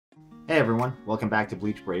Hey everyone, welcome back to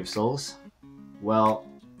Bleach Brave Souls. Well,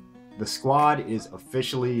 the squad is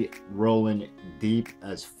officially rolling deep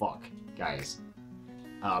as fuck, guys.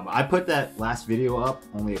 I put that last video up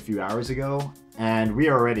only a few hours ago, and we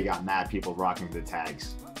already got mad people rocking the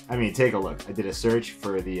tags. I mean, take a look. I did a search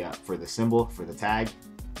for the symbol for the tag,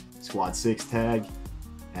 Squad 6 tag,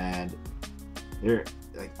 and there,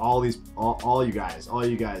 like all you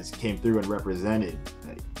guys came through and represented.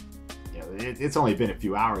 Like, it's only been a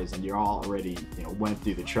few hours and you're all already went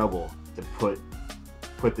through the trouble to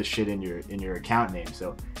put the shit in your account name.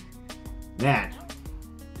 So man,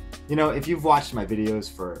 if you've watched my videos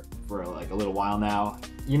for like a little while now,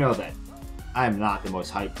 you know that I am not the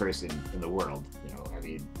most hype person in the world. I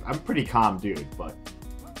mean, I'm a pretty calm dude, but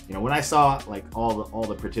when I saw like all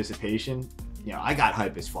the participation, I got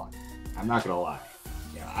hype as fuck. I'm not gonna lie.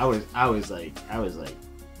 I was like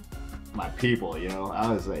my people, I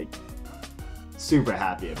was like super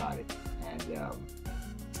happy about it, and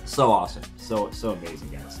so awesome, so amazing,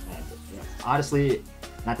 guys. And honestly,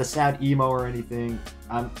 not to sound emo or anything,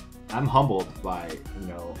 I'm humbled by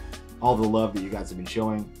all the love that you guys have been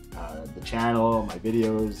showing the channel, my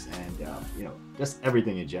videos, and just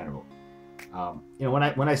everything in general. When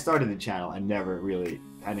I started the channel, I never really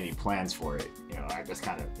had any plans for it. I just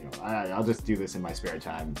kind of I'll just do this in my spare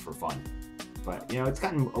time for fun. But it's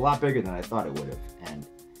gotten a lot bigger than I thought it would have, and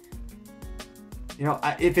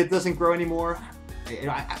if it doesn't grow anymore,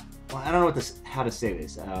 I don't know how to say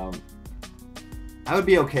this. I would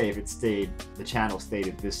be okay if the channel stayed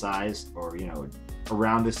at this size, or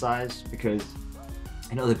around this size, because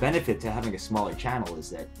the benefit to having a smaller channel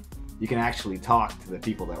is that you can actually talk to the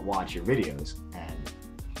people that watch your videos, and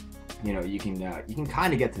you can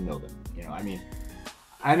kind of get to know them. I mean,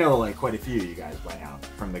 I know like quite a few of you guys by now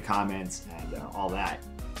from the comments and all that.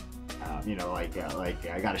 Like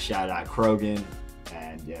I got to shout out Krogan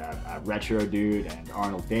and Retro Dude and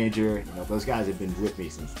Arnold Danger. Those guys have been with me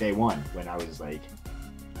since day one, when I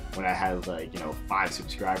had like 5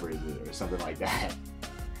 subscribers or something like that.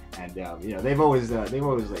 And they've always like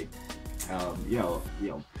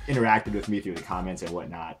interacted with me through the comments and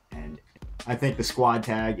whatnot. And I think the squad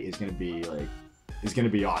tag is gonna be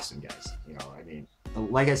awesome, guys. I mean,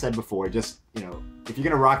 like I said before, just if you're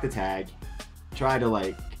gonna rock the tag, try to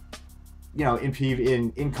like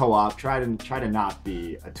in co-op, try to not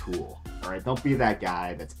be a tool. All right, don't be that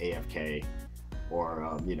guy that's AFK,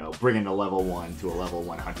 or bringing a level 1 to a level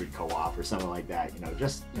 100 co-op or something like that.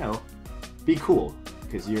 Just be cool,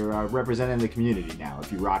 because you're representing the community now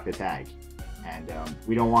if you rock the tag, and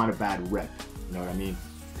we don't want a bad rep. You know what I mean?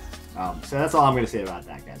 So that's all I'm gonna say about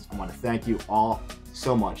that, guys. I want to thank you all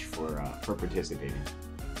so much for participating,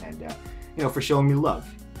 and for showing me love,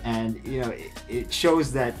 and it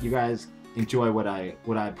shows that you guys enjoy what I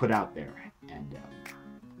put out there, and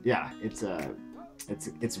yeah, it's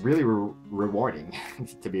really rewarding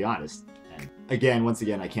to be honest. And once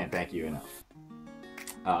again, I can't thank you enough.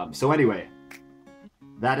 So anyway,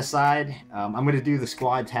 that aside, I'm going to do the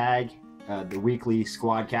squad tag, the weekly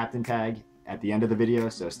squad captain tag at the end of the video,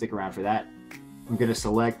 so stick around for that. I'm going to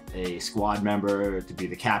select a squad member to be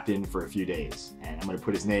the captain for a few days, and I'm going to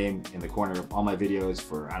put his name in the corner of all my videos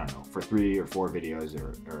for, I don't know, for 3 or 4 videos,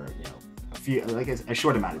 or a few, like a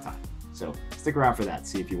short amount of time. So stick around for that,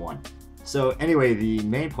 see if you won. So anyway, the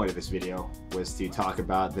main point of this video was to talk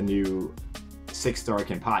about the new 6-star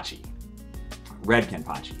Kenpachi, Red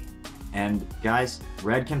Kenpachi. And guys,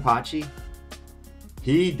 Red Kenpachi,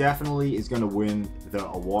 he definitely is going to win the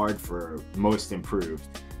award for most improved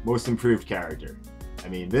character. I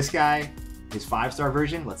mean, this guy, his 5-star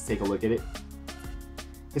version, let's take a look at it.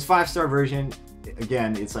 His 5-star version,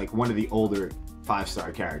 again, it's like one of the older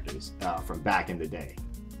 5-star characters from back in the day.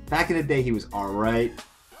 Back in the day, he was alright.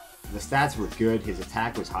 The stats were good. His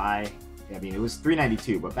attack was high. I mean, it was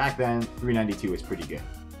 392, but back then, 392 was pretty good.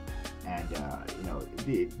 And,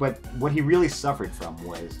 but what he really suffered from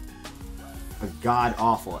was a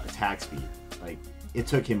god-awful attack speed. Like, it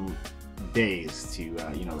took him days to,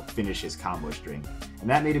 finish his combo string. And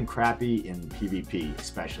that made him crappy in PvP,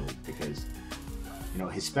 especially, because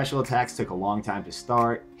his special attacks took a long time to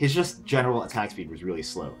start. His just general attack speed was really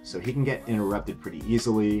slow, so he can get interrupted pretty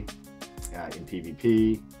easily in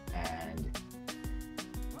PvP, and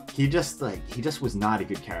he just was not a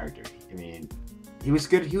good character. I mean, he was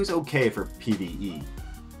good, he was okay for PvE,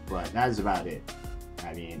 but that's about it.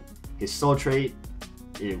 I mean, his soul trait,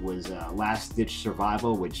 it was last ditch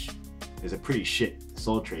survival, which is a pretty shit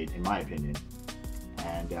soul trait in my opinion,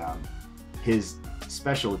 and his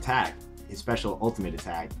special attack, his special ultimate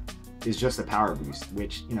attack, is just a power boost,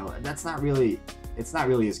 which it's not really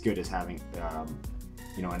as good as having a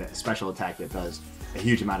special attack that does a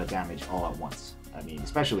huge amount of damage all at once. I mean,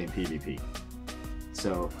 especially in PvP.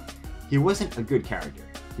 So he wasn't a good character.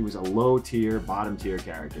 He was a low tier, bottom tier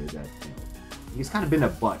character that, he's kind of been a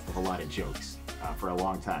butt of a lot of jokes for a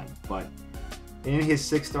long time. But in his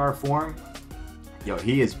 6-star form,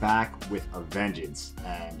 he is back with a vengeance,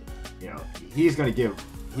 and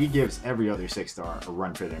he gives every other 6-star a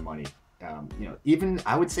run for their money. Even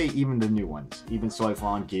I would say even the new ones, even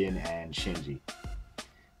Soifon, Gin, and Shinji,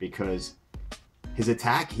 because his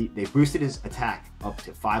attack, they boosted his attack up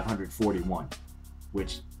to 541,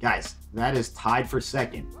 which, guys, that is tied for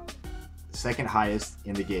second highest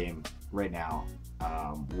in the game right now,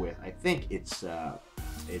 with, I think it's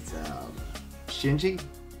Shinji.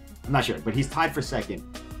 I'm not sure, but he's tied for second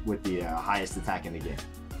with the highest attack in the game.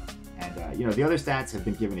 And the other stats have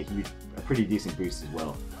been given a pretty decent boost as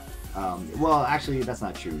well. Well, actually, that's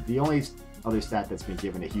not true. The only other stat that's been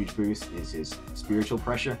given a huge boost is his spiritual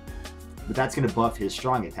pressure, but that's going to buff his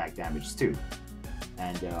strong attack damage too.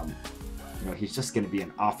 And he's just going to be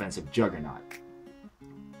an offensive juggernaut.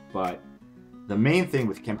 But the main thing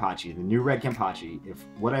with Kenpachi, the new red Kenpachi, if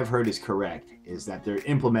what I've heard is correct, is that they're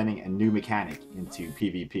implementing a new mechanic into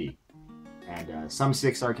PvP. And some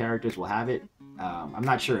 6-star characters will have it. I'm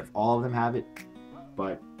not sure if all of them have it,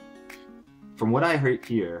 but from what I heard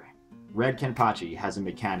here, red Kenpachi has a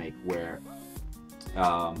mechanic where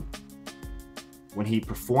when he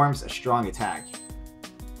performs a strong attack,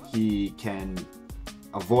 he can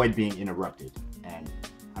avoid being interrupted. And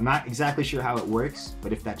I'm not exactly sure how it works,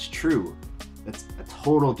 but if that's true, that's a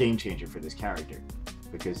total game changer for this character,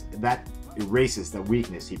 because that erases the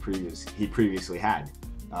weakness he previously had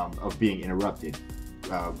of being interrupted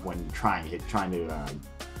when trying to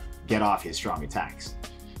get off his strong attacks.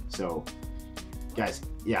 So, guys,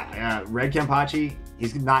 yeah, red Kenpachi,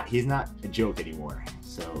 he's not a joke anymore.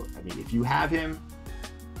 So, I mean, if you have him,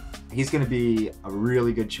 he's going to be a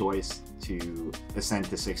really good choice to ascend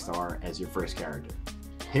to 6-star as your first character.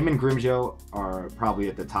 Him and Grimjo are probably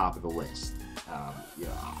at the top of the list.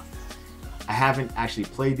 I haven't actually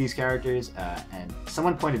played these characters, and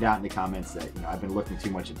someone pointed out in the comments that I've been looking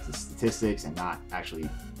too much into the statistics and not actually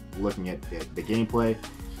looking at the gameplay.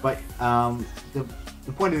 But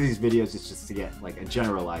the point of these videos is just to get like a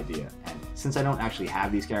general idea. And since I don't actually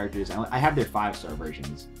have these characters, I have their 5-star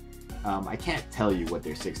versions. I can't tell you what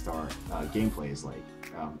their 6-star gameplay is like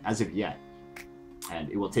as of yet, and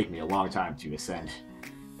it will take me a long time to ascend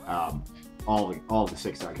all the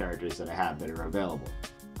 6-star characters that I have that are available.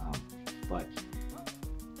 But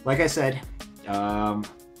like I said,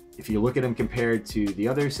 if you look at them compared to the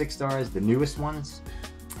other 6-stars, the newest ones,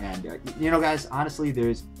 and guys, honestly,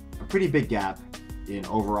 there's a pretty big gap in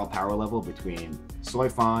overall power level between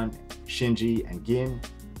Soifon, Shinji, and Gin,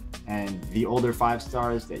 and the older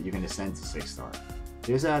 5-stars that you can ascend to 6-star.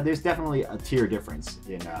 There's definitely a tier difference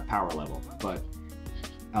in power level, but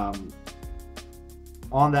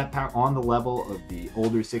on the level of the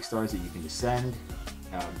older 6-stars that you can ascend,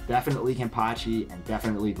 definitely Kenpachi and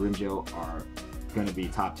definitely Grimjo are going to be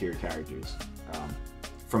top tier characters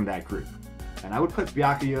from that group. And I would put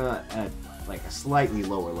Byakuya at like a slightly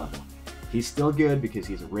lower level. He's still good because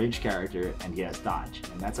he's a ranged character and he has dodge,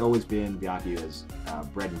 and that's always been Byakuya's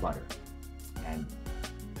bread and butter. And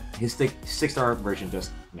his 6-star version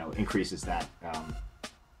just increases that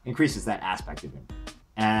aspect of him.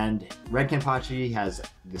 And red Kenpachi has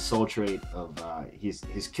the soul trait of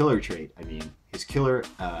his killer trait. I mean, his killer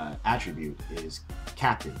attribute is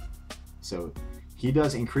Captain. So he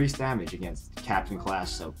does increased damage against Captain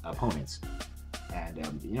class opponents, and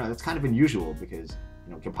that's kind of unusual because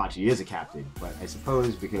Kenpachi is a captain. But I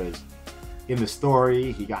suppose because in the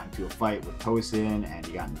story he got into a fight with Tosin and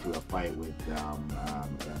he got into a fight with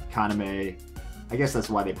Kaname, I guess that's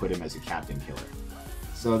why they put him as a captain killer.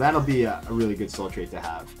 So that'll be a really good soul trait to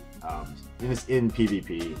have in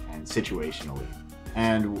PvP and situationally.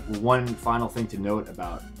 And one final thing to note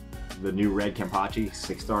about the new red Kenpachi,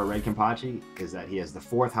 6-star red Kenpachi, is that he has the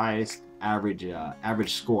 4th highest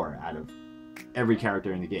average score out of every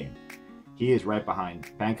character in the game. He is right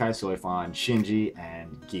behind Bankai, Soifon, Shinji,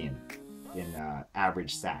 and Gin in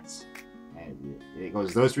average stats. And it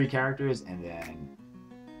goes those 3 characters, and then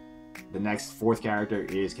the next 4th character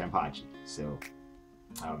is Kenpachi. So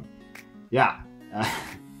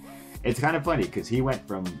it's kind of funny because he went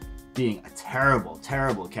from being a terrible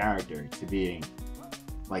character to being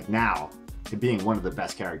being one of the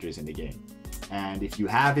best characters in the game. And if you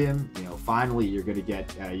have him, finally you're gonna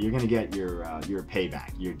get your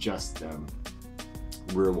payback, your just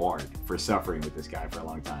reward for suffering with this guy for a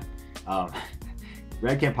long time.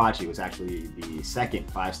 Red Kenpachi was actually the second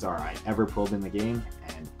 5-star I ever pulled in the game,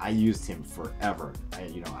 and I used him forever. I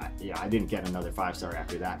didn't get another 5-star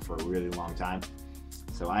after that for a really long time,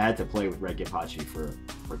 so I had to play with Red Kenpachi for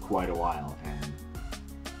quite a while, and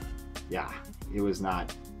yeah, it was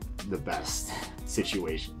not the best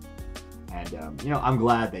situation. And I'm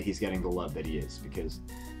glad that he's getting the love that he is, because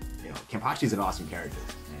Kenpachi's an awesome character,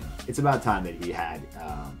 and it's about time that he had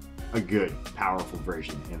a good, powerful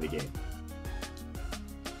version in the game.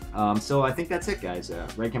 So I think that's it, guys.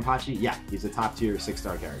 Red Kenpachi, yeah, he's a top tier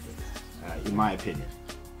 6-star character, in my opinion.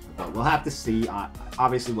 But we'll have to see.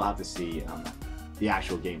 Obviously, we'll have to see the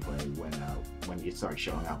actual gameplay when he starts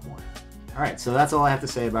showing up more. All right, so that's all I have to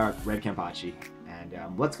say about Red Kenpachi, and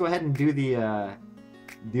let's go ahead and do the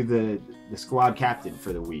squad captain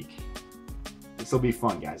for the week. This will be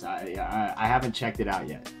fun, guys. I haven't checked it out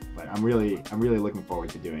yet, but I'm really looking forward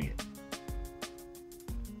to doing it.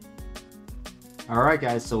 All right,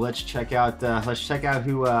 guys. So let's check out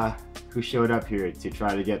who showed up here to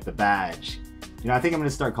try to get the badge. I think I'm gonna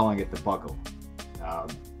start calling it the buckle.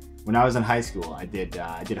 When I was in high school, I did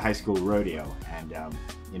high school rodeo, and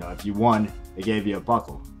if you won, they gave you a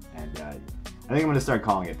buckle, and I think I'm gonna start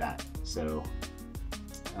calling it that. So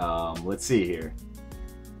let's see here.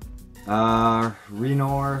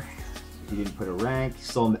 Renor, he didn't put a rank.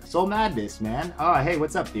 Soul Madness, man. Oh, hey,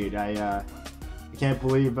 what's up, dude? I can't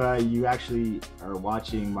believe you actually are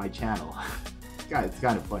watching my channel. It's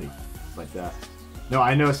kind of funny, but no,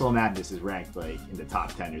 I know Soul Madness is ranked like in the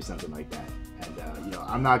top 10 or something like that, and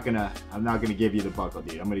I'm not gonna give you the buckle,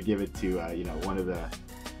 dude. I'm gonna give it to one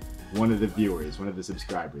of the viewers, one of the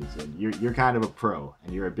subscribers, and you're kind of a pro,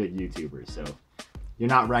 and you're a big YouTuber, so you're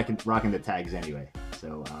not rocking the tags anyway.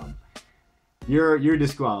 So you're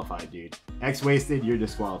disqualified, dude. X Wasted, you're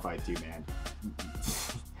disqualified too, man.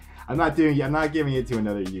 I'm not giving it to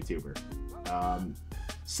another YouTuber. How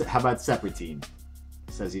about Separatine?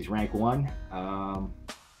 Says he's rank 1. All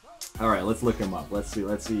right, let's look him up. Let's see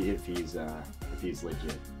if he's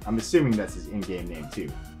legit. I'm assuming that's his in-game name too.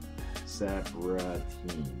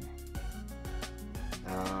 Separatine.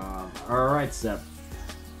 All right, Sep.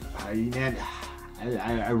 Man,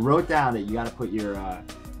 I wrote down that you got to put your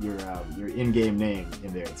in-game name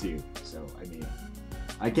in there too. So I mean,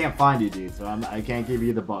 I can't find you, dude. So I can't give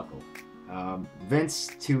you the buckle. Vince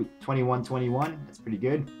 2121. That's pretty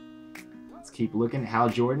good. Let's keep looking. Hal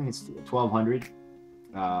Jordan, it's 1200.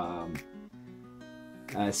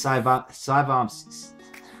 Sivomps,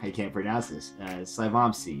 I can't pronounce this.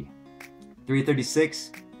 Sivompsy,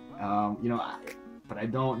 336. But I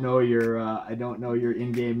don't know your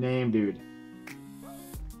in-game name, dude.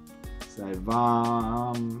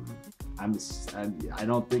 Sivom. I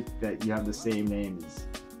don't think that you have the same name as.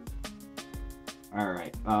 All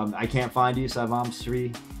right. I can't find you,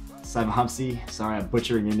 Sivompsy. Sorry, I'm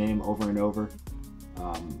butchering your name over and over.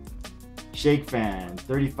 Shake Fan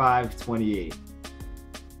 3528.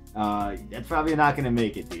 That's probably not gonna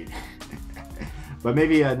make it, dude. But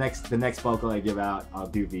maybe the next buckle I give out, I'll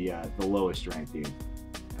do the lowest rank, dude.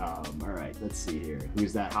 All right, let's see here.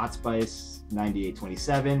 Who's that? Hot Spice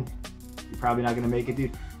 9827. You're probably not gonna make it,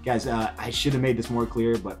 dude. Guys, I should have made this more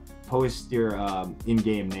clear, but post your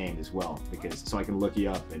in-game name as well, so I can look you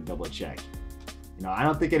up and double check. I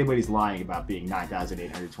don't think anybody's lying about being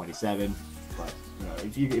 9,827, but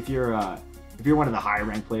if you're one of the higher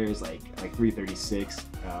ranked players like 336,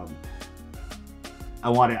 I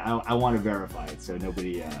want to verify it, so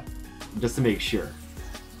nobody, just to make sure.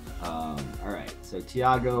 All right, so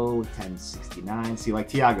Tiago 1069. See, like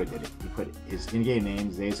Tiago did it. He put his in-game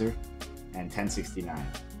name Zazer and 1069.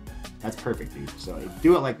 That's perfect, dude. So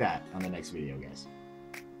do it like that on the next video, guys.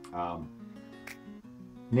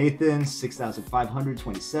 Nathan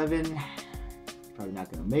 6527. Probably not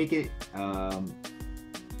gonna make it. Oh,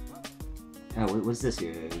 what's this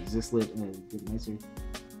here? Is this lit? Nicer?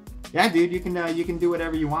 Yeah, dude, you can do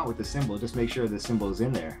whatever you want with the symbol. Just make sure the symbol is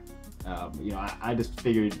in there. I just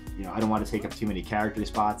figured, I don't want to take up too many character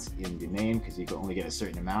spots in the name because you can only get a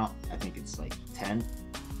certain amount. I think it's like 10.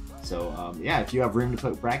 So yeah, if you have room to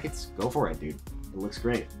put brackets, go for it, dude. It looks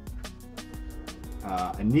great.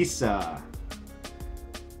 Anissa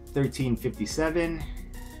 1357.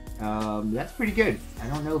 That's pretty good. I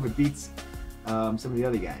don't know if it beats some of the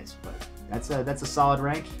other guys, but that's a solid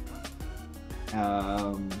rank.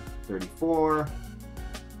 34.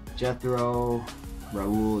 Jethro.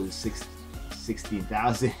 Raul is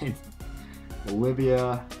 16,000.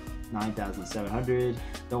 Olivia 9,700.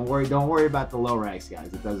 Don't worry about the low ranks, guys.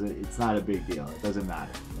 It's not a big deal. It doesn't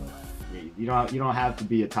matter. You don't have to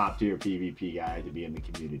be a top tier PvP guy to be in the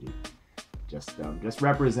community. Just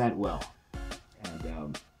represent well.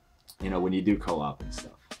 And you know, when you do co-op and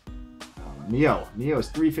stuff. Neo is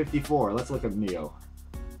 354. Let's look at Neo.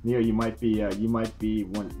 Neo, you might be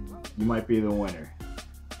the winner.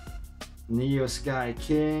 Neo Sky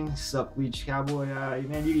King, sup Bleach Cowboy.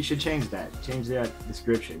 Man, you should change that. Change that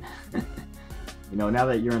description. You know, now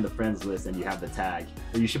that you're on the friends list and you have the tag,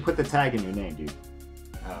 or you should put the tag in your name, dude.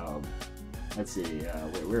 Let's see.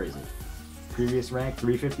 Where is it? Previous rank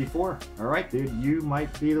 354. All right, dude. You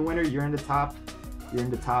might be the winner. You're in the top. You're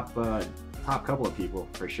in the top couple of people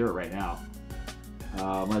for sure right now.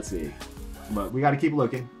 Let's see. But we got to keep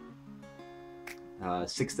looking.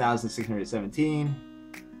 6,617.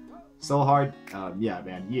 So hard. Yeah,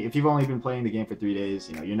 man. If you've only been playing the game for 3 days,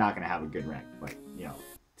 you know, you're not gonna have a good rank. But you know,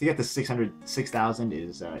 to get to 6,000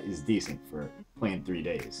 is decent for playing 3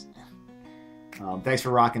 days. Thanks for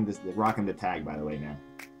rocking the tag, by the way, man.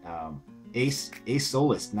 Ace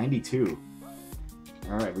Solus 92.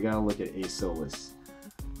 All right, we gotta look at Ace Solus.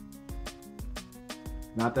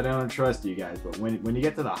 Not that I don't trust you guys, but when you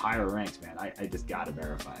get to the higher ranks, man, I just gotta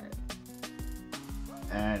verify it.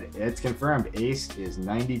 And it's confirmed. Ace is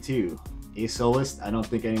 92. Ace Solus, I don't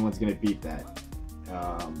think anyone's gonna beat that.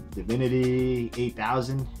 Divinity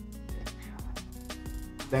 8,000.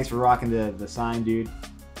 Thanks for rocking the sign, dude.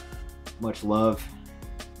 Much love.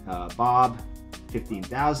 Bob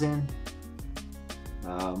 15,000.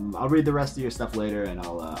 I'll read the rest of your stuff later, and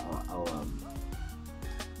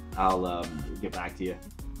I'll get back to you.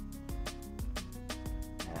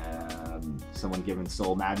 Someone giving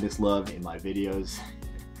Soul Madness love in my videos.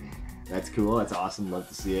 That's cool. That's awesome. Love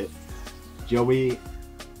to see it. Joey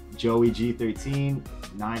G13,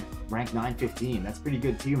 rank 915. That's pretty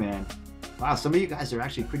good too, man. Wow, some of you guys are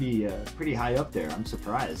actually pretty high up there. I'm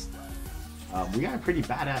surprised. We got a pretty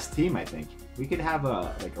badass team, I think. We could have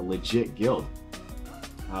a legit guild.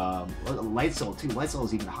 Light Soul too. Light Soul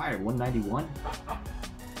is even higher, 191.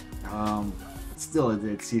 Still,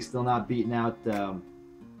 he's still not beating out who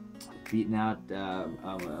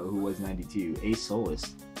was 92, Ace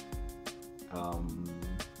Solus.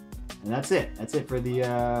 And that's it. That's it for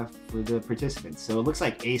the participants. So it looks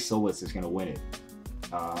like Ace Solus is gonna win it.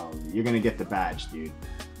 You're gonna get the badge, dude.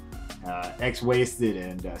 X Wasted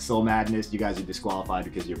and Soul Madness, you guys are disqualified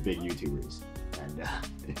because you're big YouTubers, and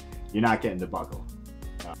you're not getting the buckle.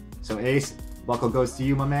 So Ace, buckle goes to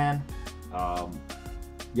you, my man.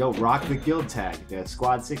 Yo, rock the guild tag, the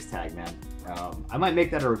Squad 6 tag, man. I might make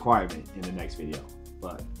that a requirement in the next video,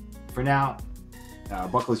 but for now,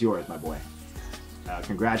 buckle's yours, my boy.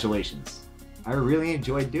 Congratulations. I really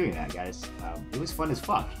enjoyed doing that, guys. It was fun as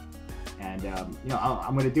fuck. And you know,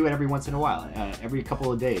 I'm gonna do it every once in a while. Every couple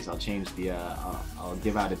of days, I'll change the. I'll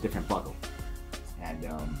give out a different buckle. And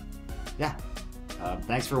yeah,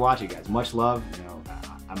 thanks for watching, guys. Much love. You know,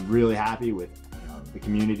 I'm really happy with the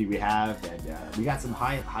community we have, and we got some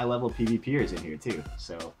high level PvPers in here too.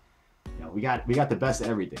 So you know, we got the best of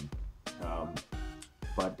everything.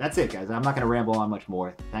 But that's it, guys. I'm not gonna ramble on much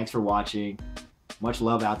more. Thanks for watching. Much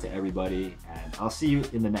love out to everybody, and I'll see you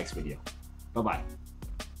in the next video. Bye bye.